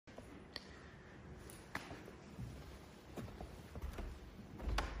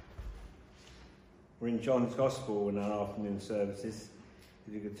We're in John's Gospel in our afternoon services.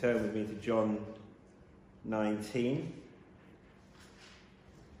 If you could turn with me to John 19.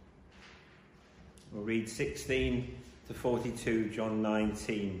 We'll read 16 to 42, John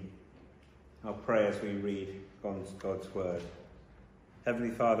 19. I'll pray as we read God's word. Heavenly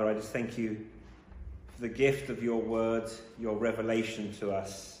Father, I just thank you for the gift of your word, your revelation to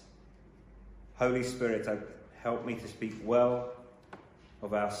us. Holy Spirit, help me to speak well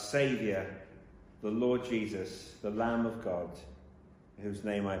of our Saviour, the Lord Jesus, the Lamb of God, in whose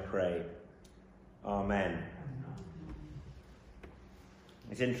name I pray. Amen.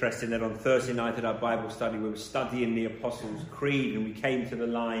 It's interesting that on Thursday night at our Bible study, we were studying the Apostles' Creed, and we came to the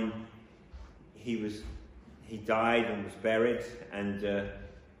line, he died and was buried, and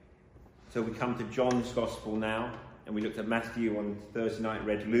so we come to John's Gospel now, and we looked at Matthew on Thursday night,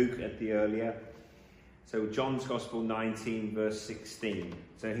 read Luke at the earlier. So John's Gospel 19, verse 16.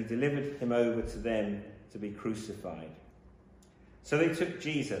 So he delivered him over to them to be crucified. So they took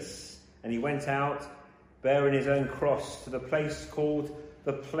Jesus, and he went out, bearing his own cross, to the place called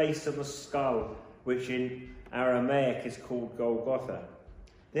the place of a skull, which in Aramaic is called Golgotha.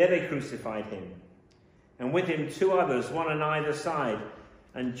 There they crucified him, and with him two others, one on either side,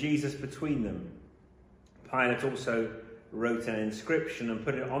 and Jesus between them. Pilate also wrote an inscription and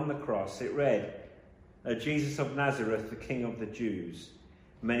put it on the cross. It read, Jesus of Nazareth, the King of the Jews.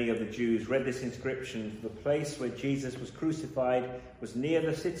 Many of the Jews read this inscription, for the place where Jesus was crucified was near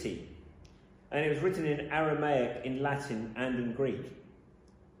the city, and it was written in Aramaic, in Latin, and in Greek.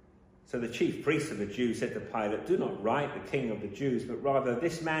 So the chief priests of the Jews said to Pilate, "Do not write the King of the Jews, but rather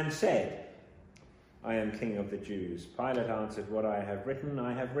this man said, 'I am King of the Jews.'" Pilate answered, "What I have written,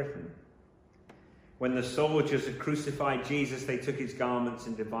 I have written." When the soldiers had crucified Jesus, they took his garments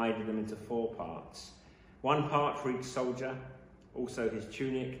and divided them into 4 parts. 1 part for each soldier, also his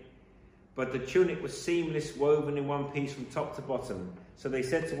tunic. But the tunic was seamless, woven in one piece from top to bottom. So they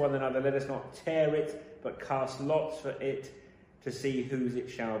said to one another, "Let us not tear it, but cast lots for it to see whose it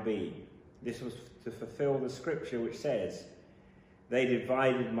shall be." This was to fulfill the scripture which says, "They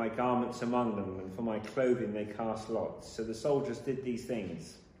divided my garments among them, and for my clothing they cast lots." So the soldiers did these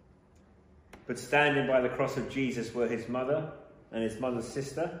things. But standing by the cross of Jesus were his mother and his mother's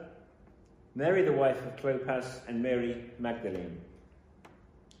sister, Mary the wife of Clopas, and Mary Magdalene.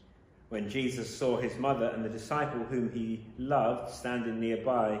 When Jesus saw his mother and the disciple whom he loved standing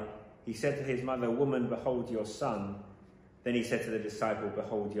nearby, he said to his mother, "Woman, behold your son." Then he said to the disciple,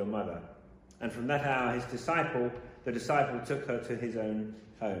 "Behold your mother." And from that hour the disciple took her to his own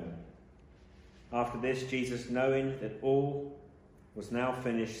home. After this, Jesus, knowing that all was now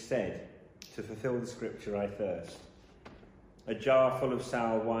finished, said, "To fulfill the scripture, I thirst." A jar full of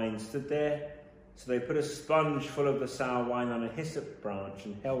sour wine stood there, so they put a sponge full of the sour wine on a hyssop branch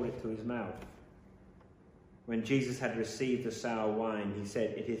and held it to his mouth. When Jesus had received the sour wine, he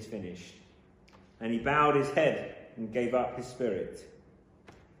said, "It is finished." And he bowed his head and gave up his spirit.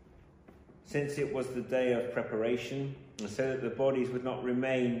 Since it was the day of preparation, and so that the bodies would not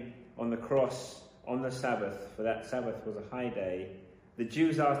remain on the cross on the Sabbath, for that Sabbath was a high day, the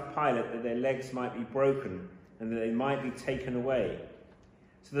Jews asked Pilate that their legs might be broken and that they might be taken away.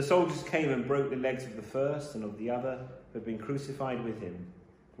 So the soldiers came and broke the legs of the first and of the other who had been crucified with him.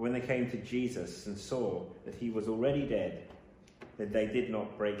 But when they came to Jesus and saw that he was already dead, that they did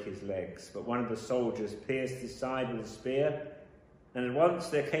not break his legs. But one of the soldiers pierced his side with a spear, and at once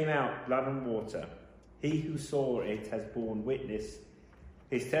there came out blood and water. He who saw it has borne witness.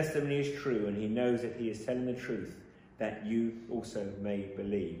 His testimony is true, and he knows that he is telling the truth, that you also may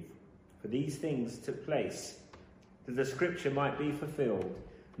believe. For these things took place, that the scripture might be fulfilled,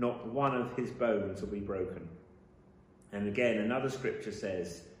 not one of his bones will be broken. And again, another scripture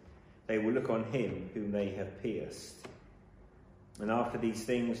says, "They will look on him whom they have pierced." And after these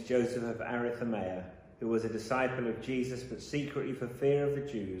things, Joseph of Arimathea, who was a disciple of Jesus, but secretly for fear of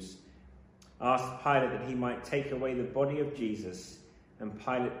the Jews, asked Pilate that he might take away the body of Jesus, and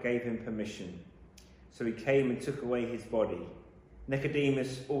Pilate gave him permission. So he came and took away his body.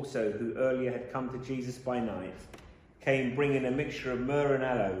 Nicodemus also, who earlier had come to Jesus by night, came bringing a mixture of myrrh and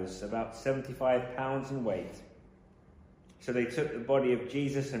aloes, about 75 pounds in weight. So they took the body of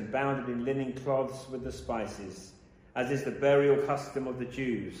Jesus and bound it in linen cloths with the spices, as is the burial custom of the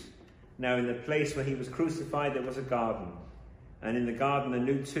Jews. Now in the place where he was crucified there was a garden, and in the garden a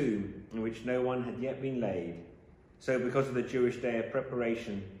new tomb, in which no one had yet been laid. So because of the Jewish day of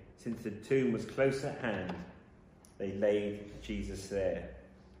preparation, since the tomb was close at hand, they laid Jesus there.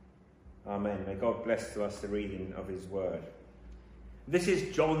 Amen. May God bless to us the reading of his word. This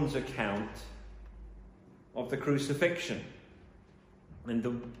is John's account of the crucifixion. And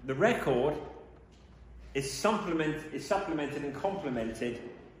the record is supplemented and complemented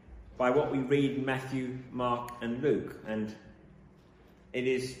by what we read in Matthew, Mark and Luke. And it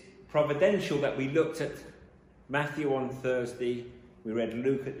is providential that we looked at Matthew on Thursday, we read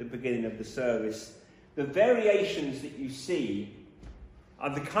Luke at the beginning of the service. The variations that you see are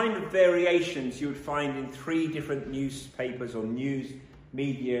the kind of variations you would find in 3 different newspapers or news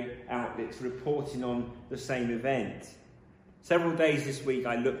media outlets reporting on the same event. Several days this week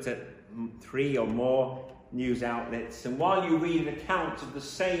I looked at 3 or more news outlets, and while you read an account of the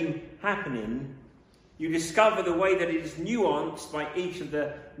same happening, you discover the way that it is nuanced by each of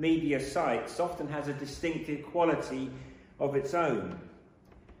the media sites often has a distinctive quality of its own.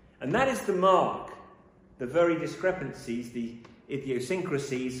 And that is the mark, the very discrepancies, the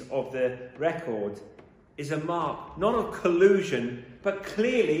idiosyncrasies of the record is a mark, not of collusion, but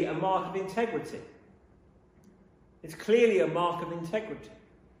clearly a mark of integrity. It's clearly a mark of integrity.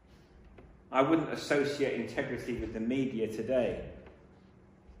 I wouldn't associate integrity with the media today.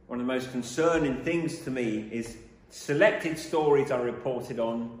 One of the most concerning things to me is selected stories are reported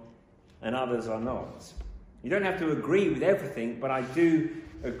on and others are not. You don't have to agree with everything, but I do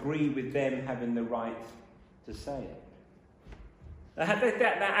agree with them having the right to say it.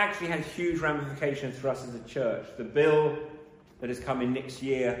 That actually has huge ramifications for us as a church. The bill that is coming next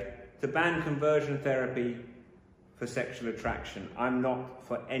year to ban conversion therapy for sexual attraction. I'm not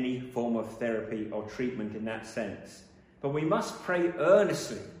for any form of therapy or treatment in that sense. But we must pray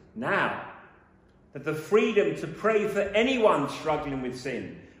earnestly now that the freedom to pray for anyone struggling with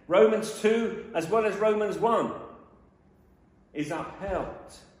sin, Romans 2 as well as Romans 1, is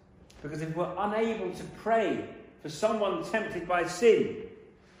upheld. Because if we're unable to pray for someone tempted by sin,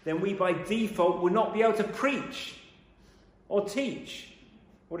 then we by default will not be able to preach or teach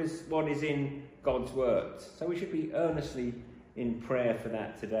what is in God's word. So we should be earnestly in prayer for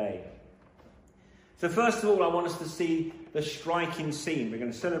that today. So first of all, I want us to see the striking scene. We're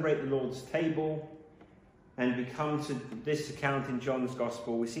going to celebrate the Lord's table, and we come to this account in John's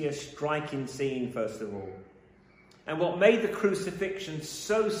Gospel. We see a striking scene, first of all. And what made the crucifixion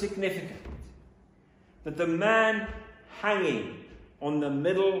so significant, that the man hanging on the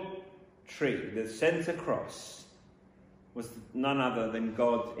middle tree, the centre cross, was none other than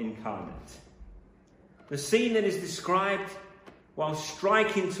God incarnate. The scene that is described, while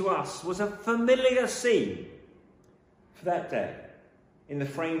striking to us, was a familiar scene for that day in the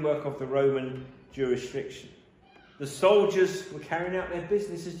framework of the Roman jurisdiction. The soldiers were carrying out their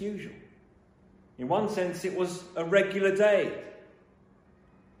business as usual. In one sense, it was a regular day.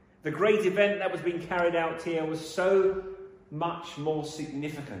 The great event that was being carried out here was so much more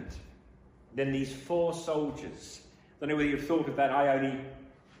significant than these 4 soldiers. I don't know whether you've thought of that.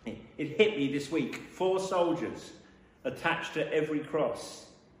 It hit me this week. 4 soldiers attached to every cross,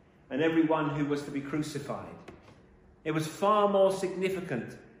 and everyone who was to be crucified. It was far more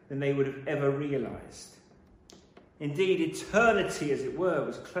significant than they would have ever realised. Indeed, eternity, as it were,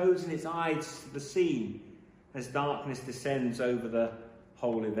 was closing its eyes to the scene as darkness descends over the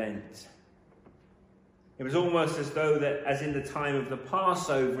whole event. It was almost as though that, as in the time of the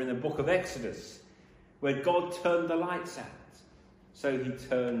Passover in the book of Exodus, where God turned the lights out, so he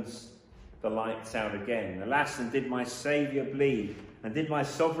turns the lights out again. Alas, and did my Saviour bleed, and did my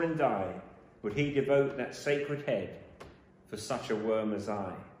Sovereign die, would he devote that sacred head for such a worm as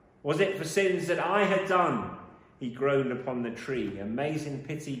I? Was it for sins that I had done? He groaned upon the tree, amazing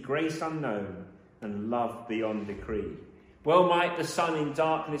pity, grace unknown, and love beyond decree. Well might the sun in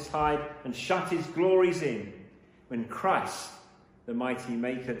darkness hide, and shut his glories in, when Christ, the mighty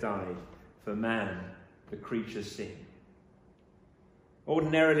Maker, died for man, the creature's sin.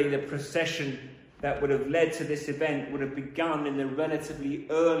 Ordinarily, the procession that would have led to this event would have begun in the relatively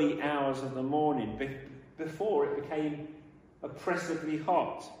early hours of the morning, before it became oppressively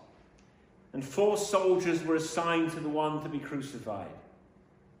hot. And 4 soldiers were assigned to the one to be crucified.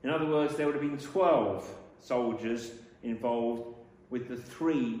 In other words, there would have been 12 soldiers involved with the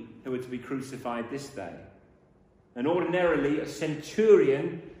 3 who were to be crucified this day. And ordinarily, a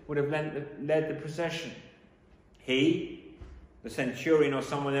centurion would have led the procession. He, the centurion or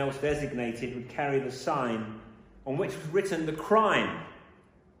someone else designated, would carry the sign on which was written the crime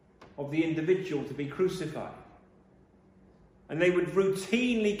of the individual to be crucified. And they would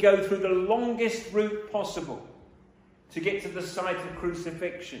routinely go through the longest route possible to get to the site of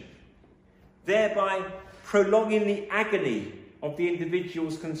crucifixion, thereby prolonging the agony of the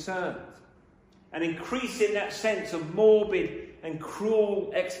individuals concerned and increasing that sense of morbid and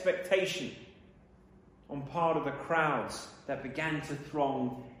cruel expectation on part of the crowds that began to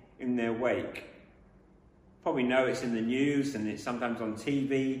throng in their wake. Probably know it's in the news and it's sometimes on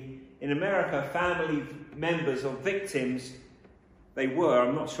TV. In America, family members of victims, they were,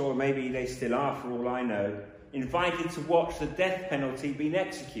 I'm not sure, maybe they still are for all I know, invited to watch the death penalty being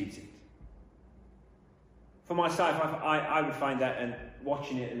executed. For myself, I would find that, and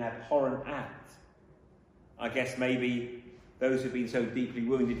watching it, an abhorrent act. I guess maybe those who've been so deeply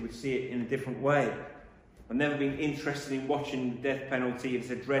wounded would see it in a different way. I've never been interested in watching the death penalty. It's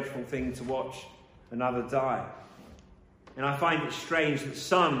a dreadful thing to watch another die. And I find it strange that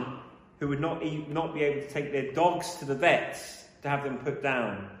some who would not be able to take their dogs to the vets to have them put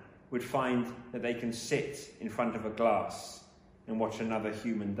down would find that they can sit in front of a glass and watch another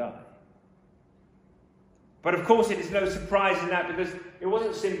human die. But of course it is no surprise in that, because it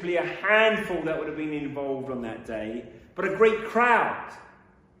wasn't simply a handful that would have been involved on that day, but a great crowd.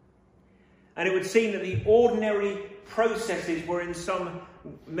 And it would seem that the ordinary processes were in some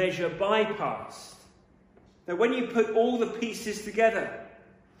measure bypassed. That when you put all the pieces together,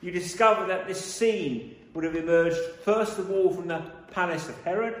 you discover that this scene would have emerged first of all from the palace of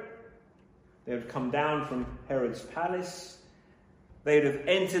Herod. They would have come down from Herod's palace. They would have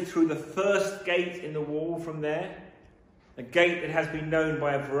entered through the first gate in the wall from there, a gate that has been known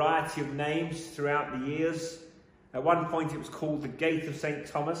by a variety of names throughout the years. At one point it was called the Gate of St.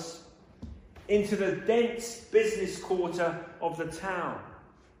 Thomas, into the dense business quarter of the town.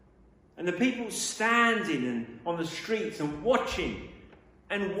 And the people standing on the streets and watching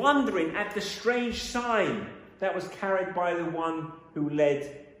and wondering at the strange sign that was carried by the one who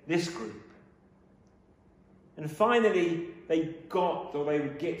led this group. And finally, they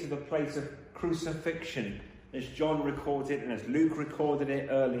would get to the place of crucifixion, as John recorded and as Luke recorded it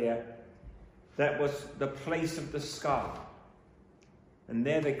earlier. That was the place of the skull. And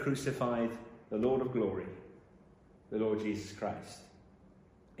there they crucified the Lord of glory, the Lord Jesus Christ.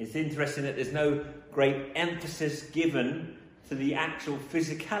 It's interesting that there's no great emphasis given to the actual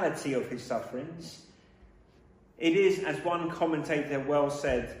physicality of his sufferings. It is, as one commentator well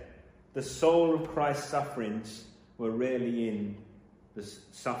said, the soul of Christ's sufferings were really in the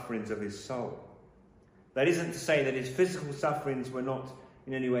sufferings of his soul. That isn't to say that his physical sufferings were not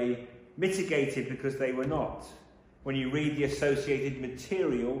in any way mitigated, because they were not. When you read the associated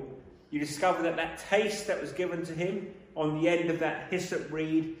material, you discover that taste that was given to him on the end of that hyssop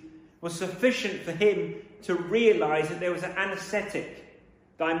reed was sufficient for him to realise that there was an anaesthetic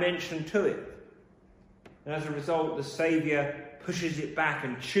dimension to it. And as a result, the Saviour pushes it back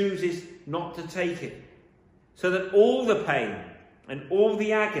and chooses not to take it, so that all the pain and all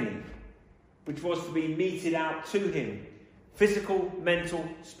the agony which was to be meted out to him, physical, mental,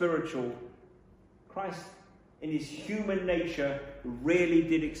 spiritual, Christ in his human nature really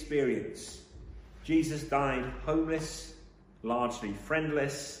did experience. Jesus died homeless, largely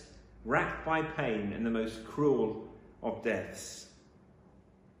friendless, racked by pain and the most cruel of deaths.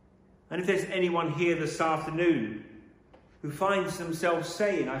 And if there's anyone here this afternoon who finds themselves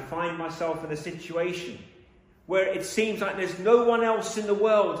saying, I find myself in a situation where it seems like there's no one else in the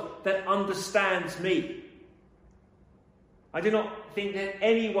world that understands me. I do not think that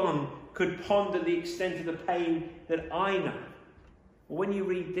anyone could ponder the extent of the pain that I know. Well, when you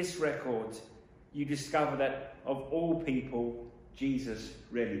read this record, you discover that of all people, Jesus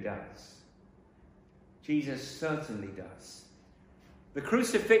really does. Jesus certainly does. The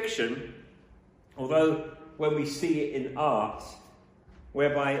crucifixion, although when we see it in art,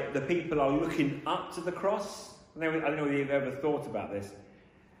 whereby the people are looking up to the cross, I don't know if you've ever thought about this,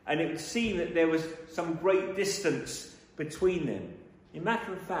 and it would seem that there was some great distance between them. In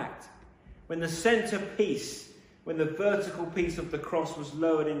matter of fact, when the centre piece, when the vertical piece of the cross was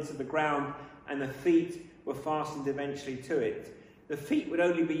lowered into the ground and the feet were fastened eventually to it, the feet would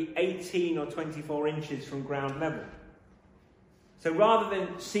only be 18 or 24 inches from ground level. So rather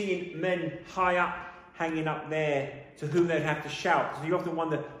than seeing men high up, hanging up there, to whom they'd have to shout, so you often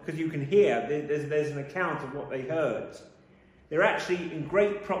wonder, because you can hear, there's an account of what they heard. They're actually in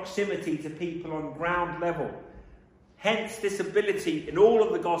great proximity to people on ground level. Hence this ability in all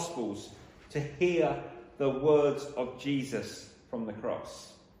of the Gospels to hear the words of Jesus from the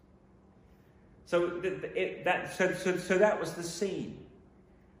cross. So that was the scene.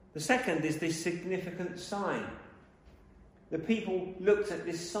 The second is this significant sign. The people looked at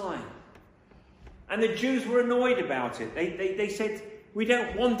this sign. And the Jews were annoyed about it. They said, we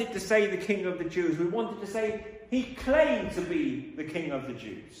don't want it to say the King of the Jews. We want it to say he claimed to be the King of the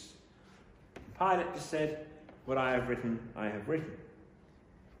Jews. Pilate just said, what I have written, I have written.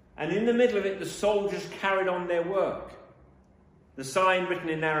 And in the middle of it, the soldiers carried on their work. The sign written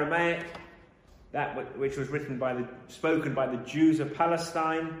in Aramaic, that which was spoken by the Jews of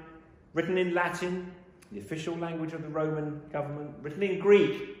Palestine, written in Latin, the official language of the Roman government, written in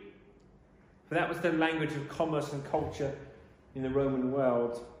Greek, But that was the language of commerce and culture in the Roman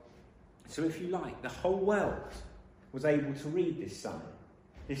world. So if you like, the whole world was able to read this sign,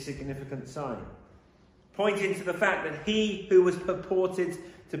 this significant sign, pointing to the fact that he who was purported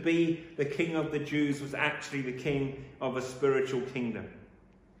to be the king of the Jews was actually the king of a spiritual kingdom.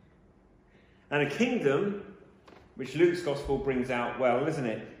 And a kingdom, which Luke's gospel brings out well, isn't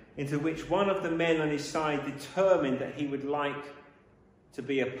it? Into which one of the men on his side determined that he would like to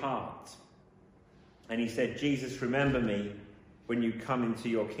be a part. And he said, Jesus, remember me when you come into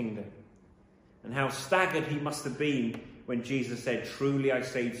your kingdom. And how staggered he must have been when Jesus said, truly I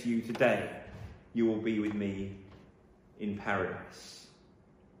say to you today, you will be with me in paradise.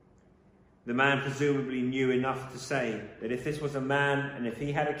 The man presumably knew enough to say that if this was a man and if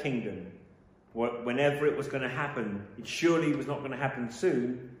he had a kingdom, whenever it was going to happen, it surely was not going to happen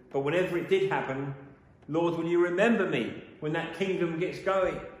soon, but whenever it did happen, Lord, will you remember me when that kingdom gets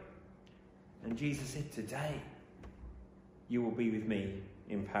going? And Jesus said, today you will be with me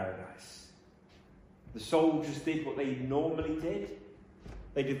in paradise. The soldiers did what they normally did.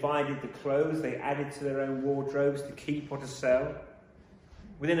 They divided the clothes, they added to their own wardrobes to keep or to sell.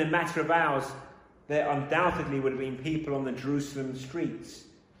 Within a matter of hours, there undoubtedly would have been people on the Jerusalem streets,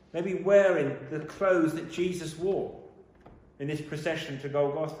 maybe wearing the clothes that Jesus wore in this procession to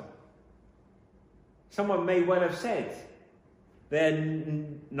Golgotha. Someone may well have said, they're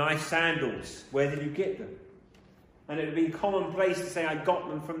nice sandals, where did you get them? And it would be commonplace to say, I got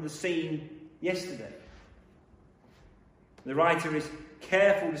them from the scene yesterday. The writer is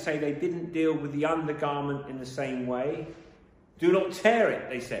careful to say they didn't deal with the undergarment in the same way. Do not tear it,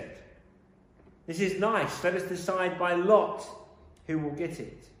 they said. This is nice. Let us decide by lot who will get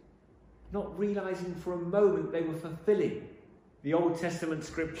it. Not realizing for a moment they were fulfilling the Old Testament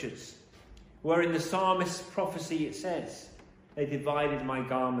scriptures, where in the psalmist's prophecy it says, they divided my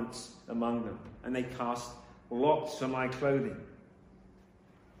garments among them, and they cast lots for my clothing.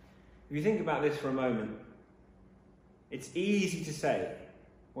 If you think about this for a moment, it's easy to say,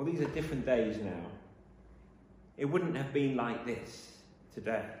 well, these are different days now. It wouldn't have been like this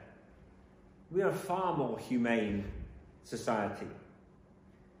today. We are a far more humane society.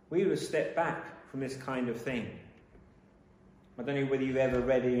 We would have stepped back from this kind of thing. I don't know whether you've ever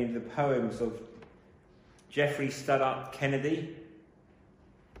read any of the poems of Geoffrey Stoddart Kennedy.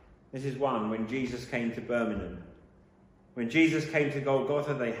 This is one, when Jesus came to Birmingham. When Jesus came to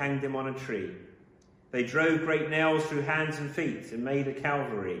Golgotha, they hanged him on a tree. They drove great nails through hands and feet and made a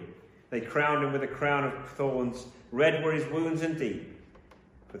Calvary. They crowned him with a crown of thorns. Red were his wounds and deep.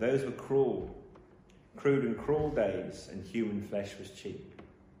 For those were crude and cruel days, and human flesh was cheap.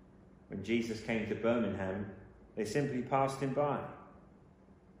 When Jesus came to Birmingham, they simply passed him by.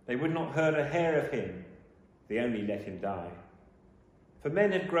 They would not hurt a hair of him. They only let him die. For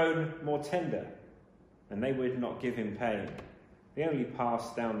men had grown more tender, and they would not give him pain. They only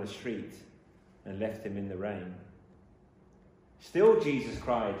passed down the street and left him in the rain. Still Jesus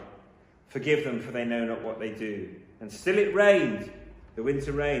cried, forgive them, for they know not what they do. And still it rained, the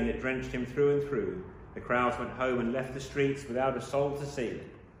winter rain that drenched him through and through. The crowds went home and left the streets without a soul to see.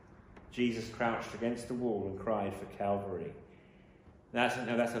 Jesus crouched against the wall and cried for Calvary. That's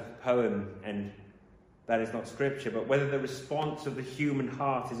a poem, and that is not scripture, but whether the response of the human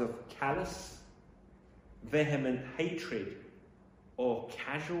heart is of callous, vehement hatred, or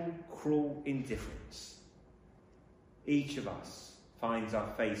casual, cruel indifference, each of us finds our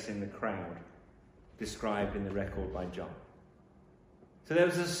face in the crowd described in the record by John. So there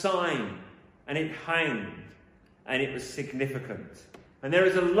was a sign, and it hanged, and it was significant. And there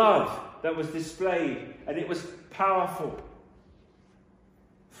is a love that was displayed, and it was powerful.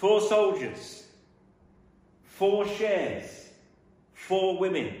 4 soldiers, 4 shares, 4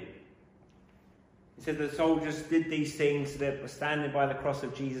 women. He said the soldiers did these things that were standing by the cross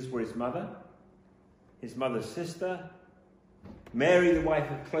of Jesus were his mother's sister, Mary, the wife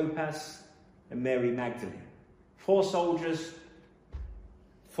of Clopas, and Mary Magdalene. 4 soldiers,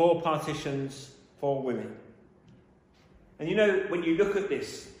 4 partitions, 4 women. And you know, when you look at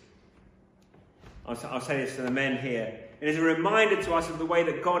this, I'll say this to the men here, it is a reminder to us of the way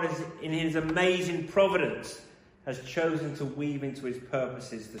that God is, in his amazing providence, has chosen to weave into his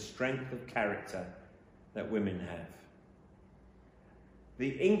purposes the strength of character that women have.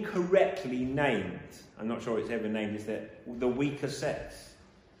 The incorrectly named, I'm not sure it's ever named, is that the weaker sex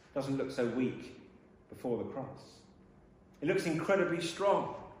doesn't look so weak before the cross. It looks incredibly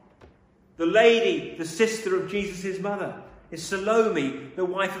strong. The lady, the sister of Jesus' mother, is Salome, the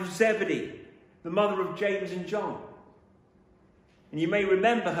wife of Zebedee, the mother of James and John. And you may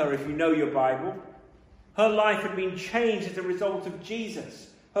remember her if you know your Bible. Her life had been changed as a result of Jesus,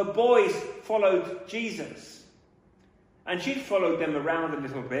 Her boys followed Jesus. And she'd followed them around a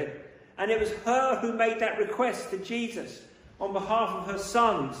little bit. And it was her who made that request to Jesus on behalf of her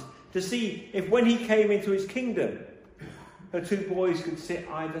sons to see if when he came into his kingdom, her two boys could sit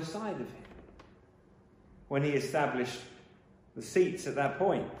either side of him. When he established the seats at that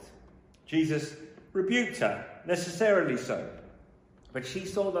point, Jesus rebuked her, necessarily so. But she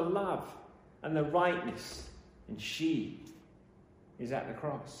saw the love and the rightness, and she is at the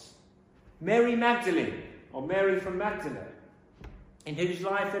cross. Mary Magdalene, or Mary from Magdala, in whose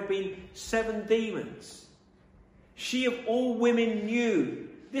life had been 7 demons. She of all women knew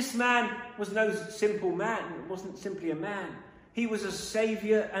this man was no simple man. It wasn't simply a man. He was a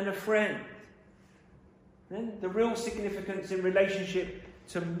saviour and a friend. Then the real significance in relationship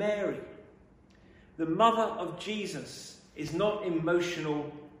to Mary. The mother of Jesus is not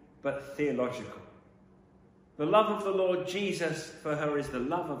emotional but theological. The love of the Lord Jesus for her is the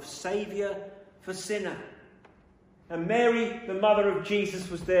love of saviour for sinner. And Mary, the mother of Jesus,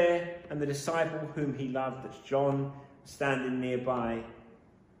 was there, and the disciple whom he loved, that's John, standing nearby.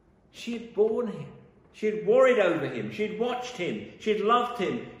 She had borne him. She had worried over him. She had watched him. She had loved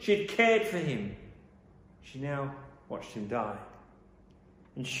him. She had cared for him. She now watched him die.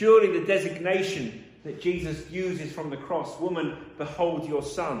 And surely the designation that Jesus uses from the cross, "Woman, behold your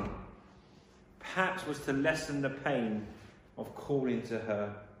son," perhaps was to lessen the pain of calling to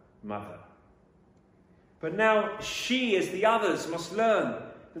her mother. But now she, as the others, must learn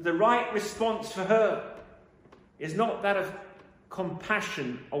that the right response for her is not that of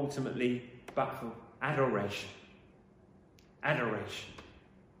compassion ultimately, but for adoration. Adoration.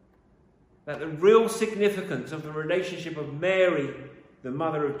 That the real significance of the relationship of Mary, the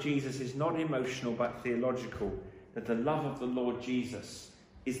mother of Jesus, is not emotional but theological. That the love of the Lord Jesus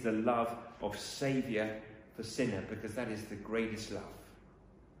is the love of saviour for sinner, because that is the greatest love.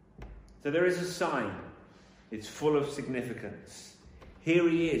 So there is a sign. It's full of significance. Here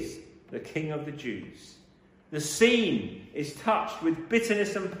he is, the King of the Jews. The scene is touched with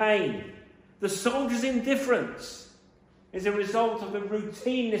bitterness and pain. The soldiers' indifference is a result of the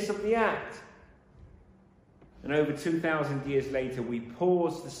routineness of the act. And over 2,000 years later, we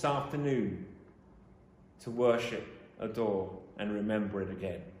pause this afternoon to worship, adore, and remember it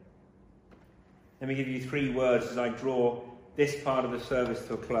again. Let me give you 3 words as I draw this part of the service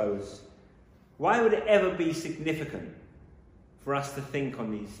to a close. Why would it ever be significant for us to think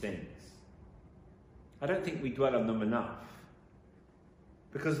on these things? I don't think we dwell on them enough.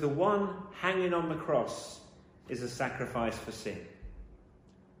 Because the one hanging on the cross is a sacrifice for sin.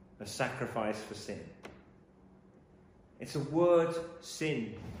 A sacrifice for sin. It's a word,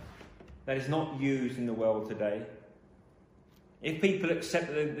 sin, that is not used in the world today. If people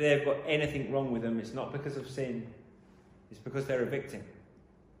accept that they've got anything wrong with them, it's not because of sin. It's because they're a victim.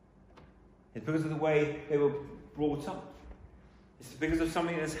 It's because of the way they were brought up. It's because of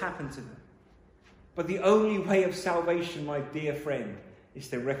something that's happened to them. But the only way of salvation, my dear friend, is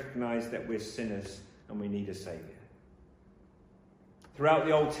to recognise that we're sinners and we need a saviour. Throughout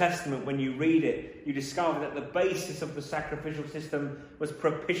the Old Testament, when you read it, you discover that the basis of the sacrificial system was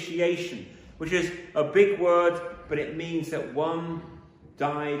propitiation, which is a big word, but it means that one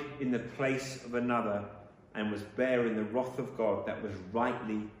died in the place of another and was bearing the wrath of God that was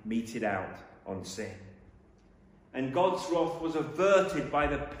rightly meted out on sin. And God's wrath was averted by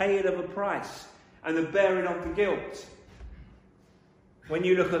the paying of a price and the bearing of the guilt. When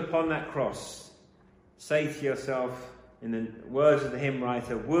you look upon that cross, say to yourself, in the words of the hymn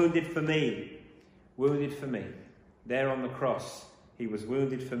writer, wounded for me, wounded for me. There on the cross, he was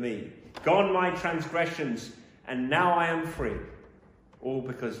wounded for me. Gone my transgressions, and now I am free. All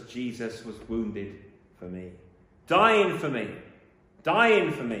because Jesus was wounded for me. Dying for me.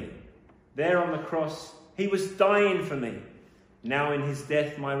 Dying for me. There on the cross, he was dying for me. Now in his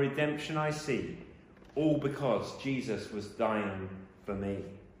death, my redemption I see. All because Jesus was dying for me.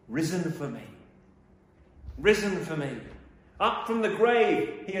 Risen for me. Risen for me. Up from the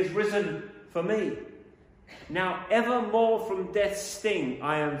grave, he has risen for me. Now evermore from death's sting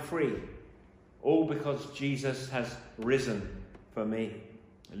I am free. All because Jesus has risen for me.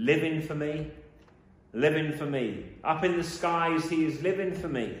 Living for me. Living for me. Up in the skies he is living for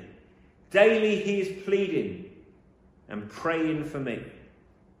me. Daily he is pleading and praying for me.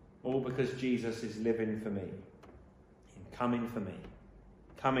 All because Jesus is living for me. And coming for me.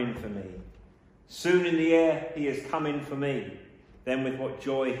 Coming for me. Soon in the air he is coming for me. Then with what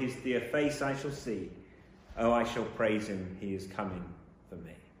joy his dear face I shall see. Oh, I shall praise him, he is coming for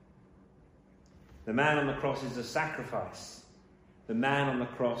me. The man on the cross is a sacrifice. The man on the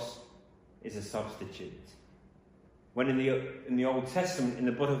cross is a substitute. When in the Old Testament, in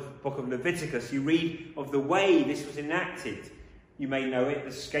the book of Leviticus, you read of the way this was enacted. You may know it,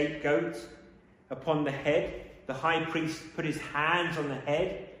 the scapegoat upon the head. The high priest put his hands on the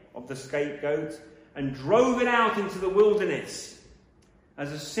head of the scapegoat and drove it out into the wilderness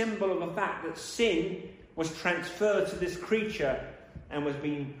as a symbol of the fact that sin was transferred to this creature and was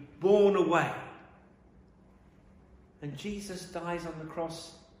being borne away. And Jesus dies on the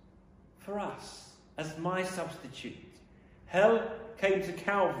cross for us as my substitute. Hell came to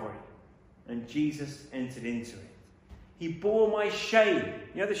Calvary and Jesus entered into it. He bore my shame.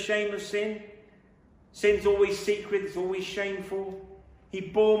 You know the shame of sin? Sin's always secret, it's always shameful. He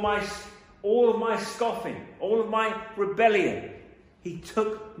bore all of my scoffing, all of my rebellion. He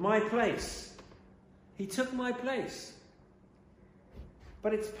took my place. He took my place.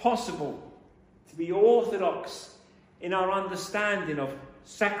 But it's possible to be orthodox in our understanding of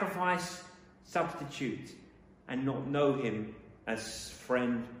sacrifice, substitute, and not know him as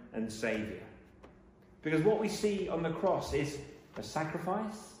friend and saviour. Because what we see on the cross is a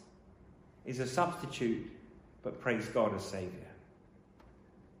sacrifice, is a substitute, but praise God as saviour.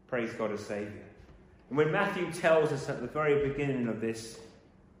 Praise God as saviour. And when Matthew tells us at the very beginning of this,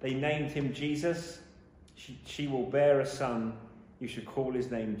 they named him Jesus. She will bear a son. You should call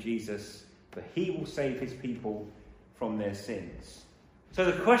his name Jesus, for he will save his people from their sins. So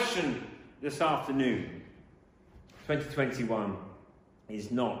the question this afternoon, 2021,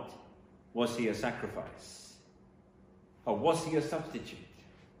 is not, was he a sacrifice? Or was he a substitute?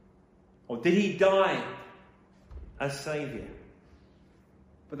 Or did he die as saviour?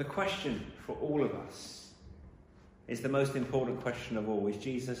 But the question for all of us is the most important question of all. Is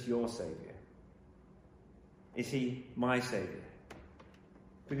Jesus your saviour? Is he my saviour?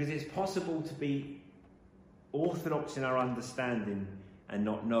 Because it's possible to be orthodox in our understanding and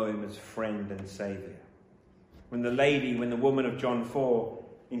not know him as friend and saviour. When the woman of John 4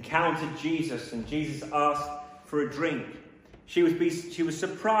 encountered Jesus and Jesus asked for a drink, she was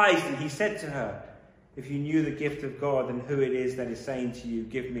surprised, and he said to her, if you knew the gift of God and who it is that is saying to you,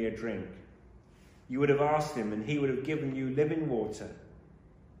 give me a drink, you would have asked him and he would have given you living water.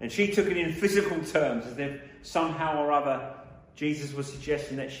 And she took it in physical terms, as if somehow or other Jesus was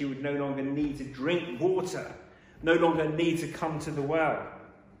suggesting that she would no longer need to drink water, no longer need to come to the well.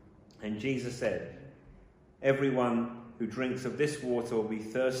 And Jesus said, everyone who drinks of this water will be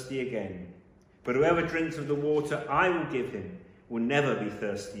thirsty again. But whoever drinks of the water I will give him will never be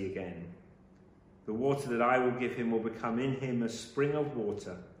thirsty again. The water that I will give him will become in him a spring of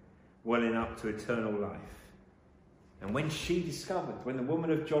water, welling up to eternal life. And when the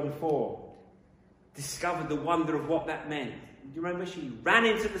woman of John 4 discovered the wonder of what that meant, do you remember? She ran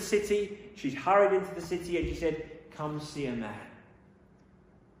into the city, she hurried into the city, and she said, come see a man.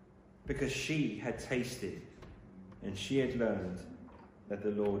 Because she had tasted and she had learned that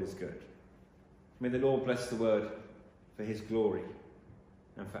the Lord is good. May the Lord bless the word for his glory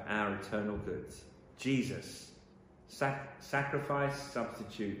and for our eternal goods. Jesus, sacrifice,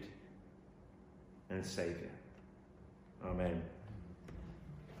 substitute, and saviour. Amen.